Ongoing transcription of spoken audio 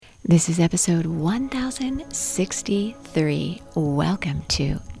This is episode 1063. Welcome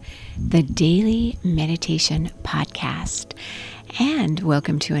to the Daily Meditation Podcast, and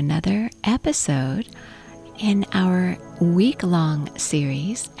welcome to another episode in our week-long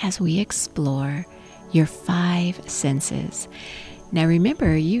series as we explore your five senses. Now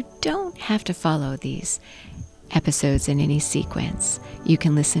remember, you don't have to follow these episodes in any sequence. You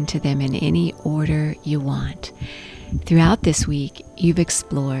can listen to them in any order you want. Throughout this week, you've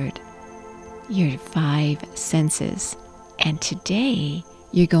explored your five senses, and today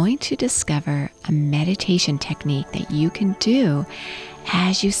you're going to discover a meditation technique that you can do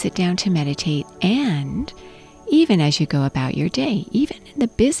as you sit down to meditate and even as you go about your day. Even in the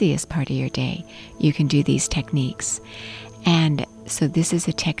busiest part of your day, you can do these techniques. And so this is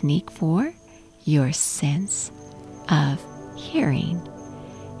a technique for your sense of hearing.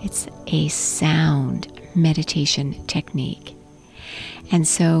 It's a sound meditation technique. And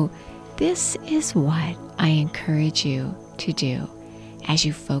so this is what I encourage you to do as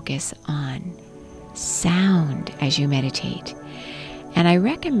you focus on sound as you meditate. And I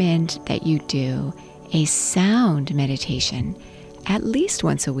recommend that you do a sound meditation at least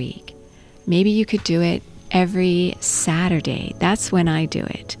once a week. Maybe you could do it every Saturday. That's when I do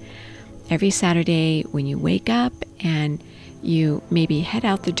it. Every Saturday when you wake up and you maybe head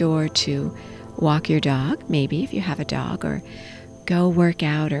out the door to walk your dog, maybe if you have a dog, or go work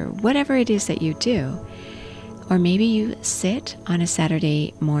out, or whatever it is that you do. Or maybe you sit on a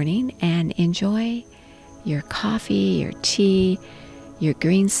Saturday morning and enjoy your coffee, your tea, your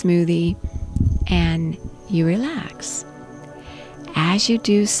green smoothie, and you relax. As you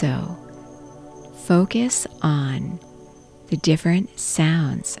do so, focus on the different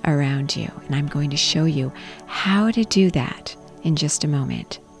sounds around you. And I'm going to show you how to do that in just a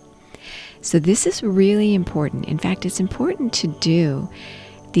moment. So this is really important. In fact, it's important to do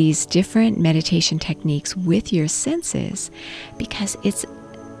these different meditation techniques with your senses because it's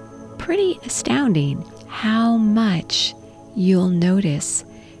pretty astounding how much you'll notice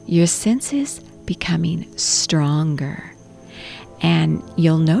your senses becoming stronger. And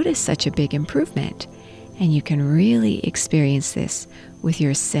you'll notice such a big improvement. And you can really experience this with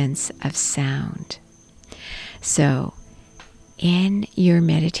your sense of sound. So, in your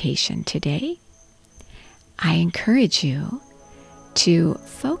meditation today, I encourage you to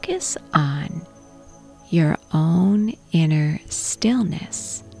focus on your own inner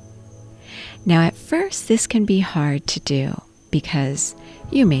stillness. Now, at first, this can be hard to do because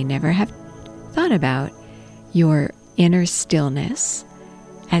you may never have thought about your inner stillness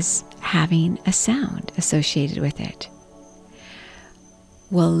as having a sound associated with it.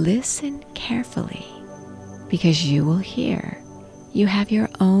 Well, listen carefully because you will hear you have your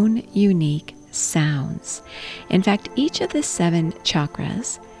own unique sounds. In fact, each of the 7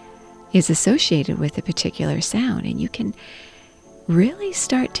 chakras is associated with a particular sound, and you can really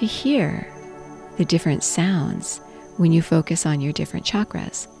start to hear the different sounds when you focus on your different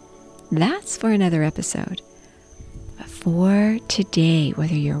chakras. That's for another episode. But for today,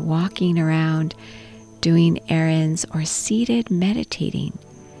 whether you're walking around, doing errands, or seated meditating,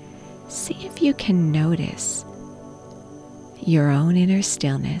 see if you can notice your own inner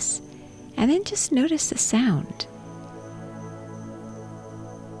stillness, and then just notice the sound.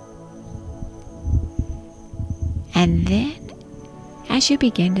 And then, as you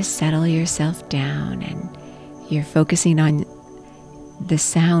begin to settle yourself down and you're focusing on the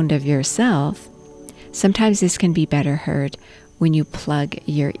sound of yourself, sometimes this can be better heard when you plug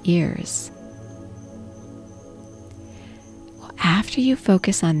your ears. Well, after you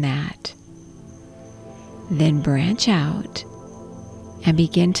focus on that, then branch out and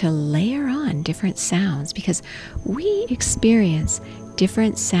begin to layer on different sounds, because we experience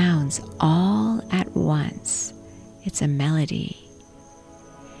different sounds all at once. It's a melody.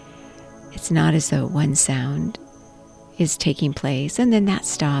 It's not as though one sound is taking place and then that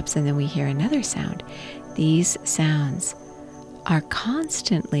stops and then we hear another sound. These sounds are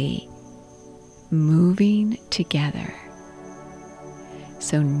constantly moving together.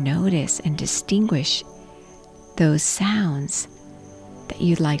 So notice and distinguish those sounds that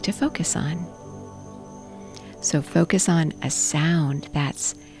you'd like to focus on. So focus on a sound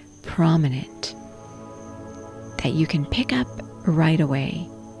that's prominent, that you can pick up right away.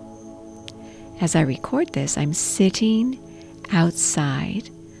 As I record this, I'm sitting outside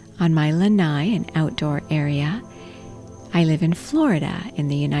on my lanai, an outdoor area. I live in Florida in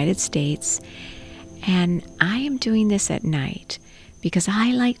the United States, and I am doing this at night because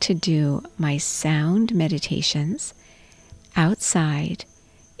I like to do my sound meditations outside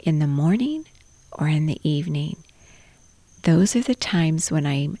in the morning or in the evening. Those are the times when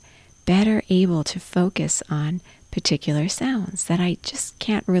I'm better able to focus on particular sounds that I just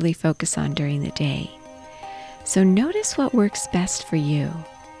can't really focus on during the day. So notice what works best for you.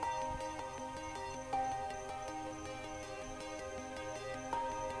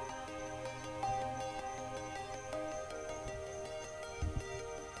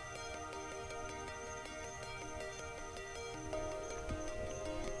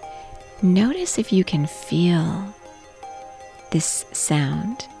 Notice if you can feel this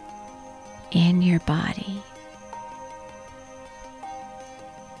sound in your body.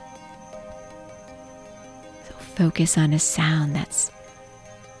 So focus on a sound that's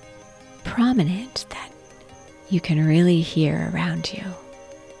prominent, that you can really hear around you.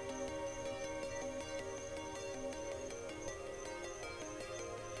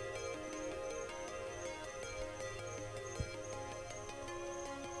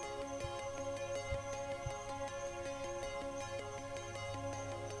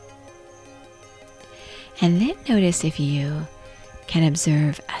 And then notice if you can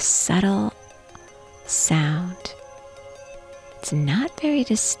observe a subtle sound. It's not very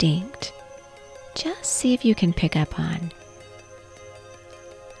distinct. Just see if you can pick up on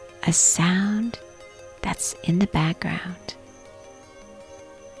a sound that's in the background.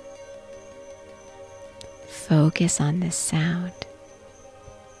 Focus on this sound.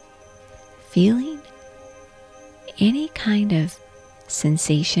 Feeling any kind of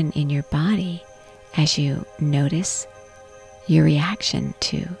sensation in your body as you notice your reaction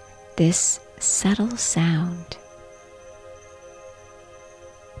to this subtle sound.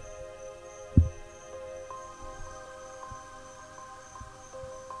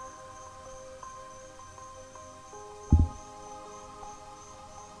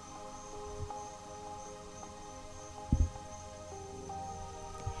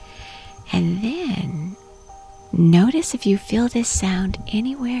 And then notice if you feel this sound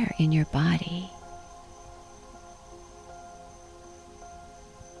anywhere in your body.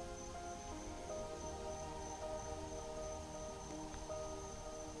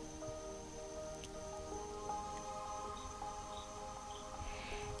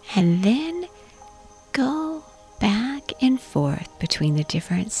 And then go back and forth between the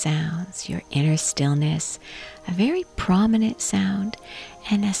different sounds, your inner stillness, a very prominent sound,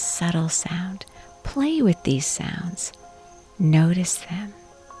 and a subtle sound. Play with these sounds. Notice them.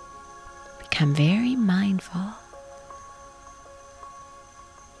 Become very mindful.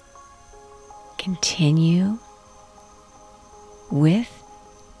 Continue with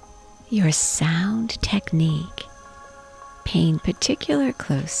your sound technique, paying particular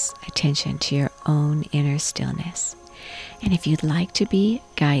close attention to your own inner stillness. And if you'd like to be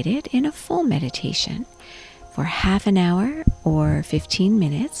guided in a full meditation for half an hour or 15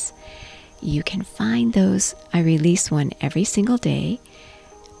 minutes, you can find those. I release one every single day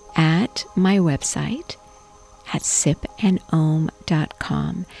at my website at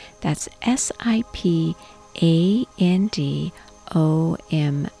sipandom.com. That's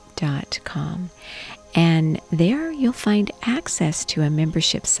SIPANDOM.com. And there you'll find access to a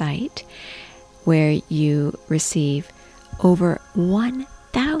membership site where you receive over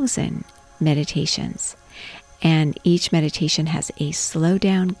 1,000 meditations. And each meditation has a slow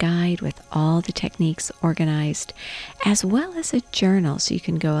down guide with all the techniques organized, as well as a journal so you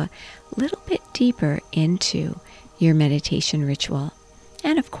can go a little bit deeper into your meditation ritual.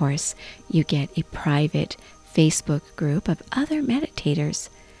 And of course, you get a private Facebook group of other meditators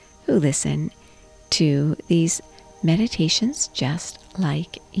who listen to these meditations just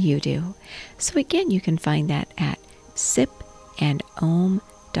like you do. So again, you can find that at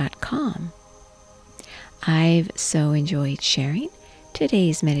sipandom.com. I've so enjoyed sharing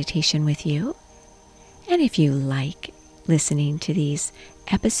today's meditation with you. And if you like listening to these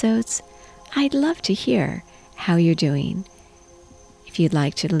episodes, I'd love to hear how you're doing. If you'd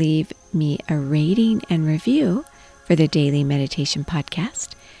like to leave me a rating and review for the Daily Meditation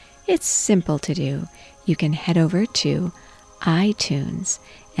Podcast, it's simple to do. You can head over to iTunes,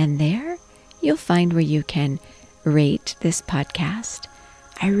 and there you'll find where you can rate this podcast.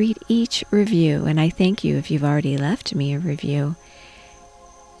 I read each review, and I thank you if you've already left me a review.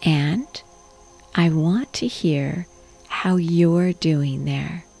 And I want to hear how you're doing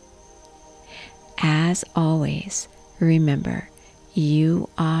there. As always, remember, you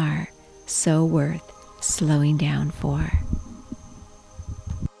are so worth slowing down for.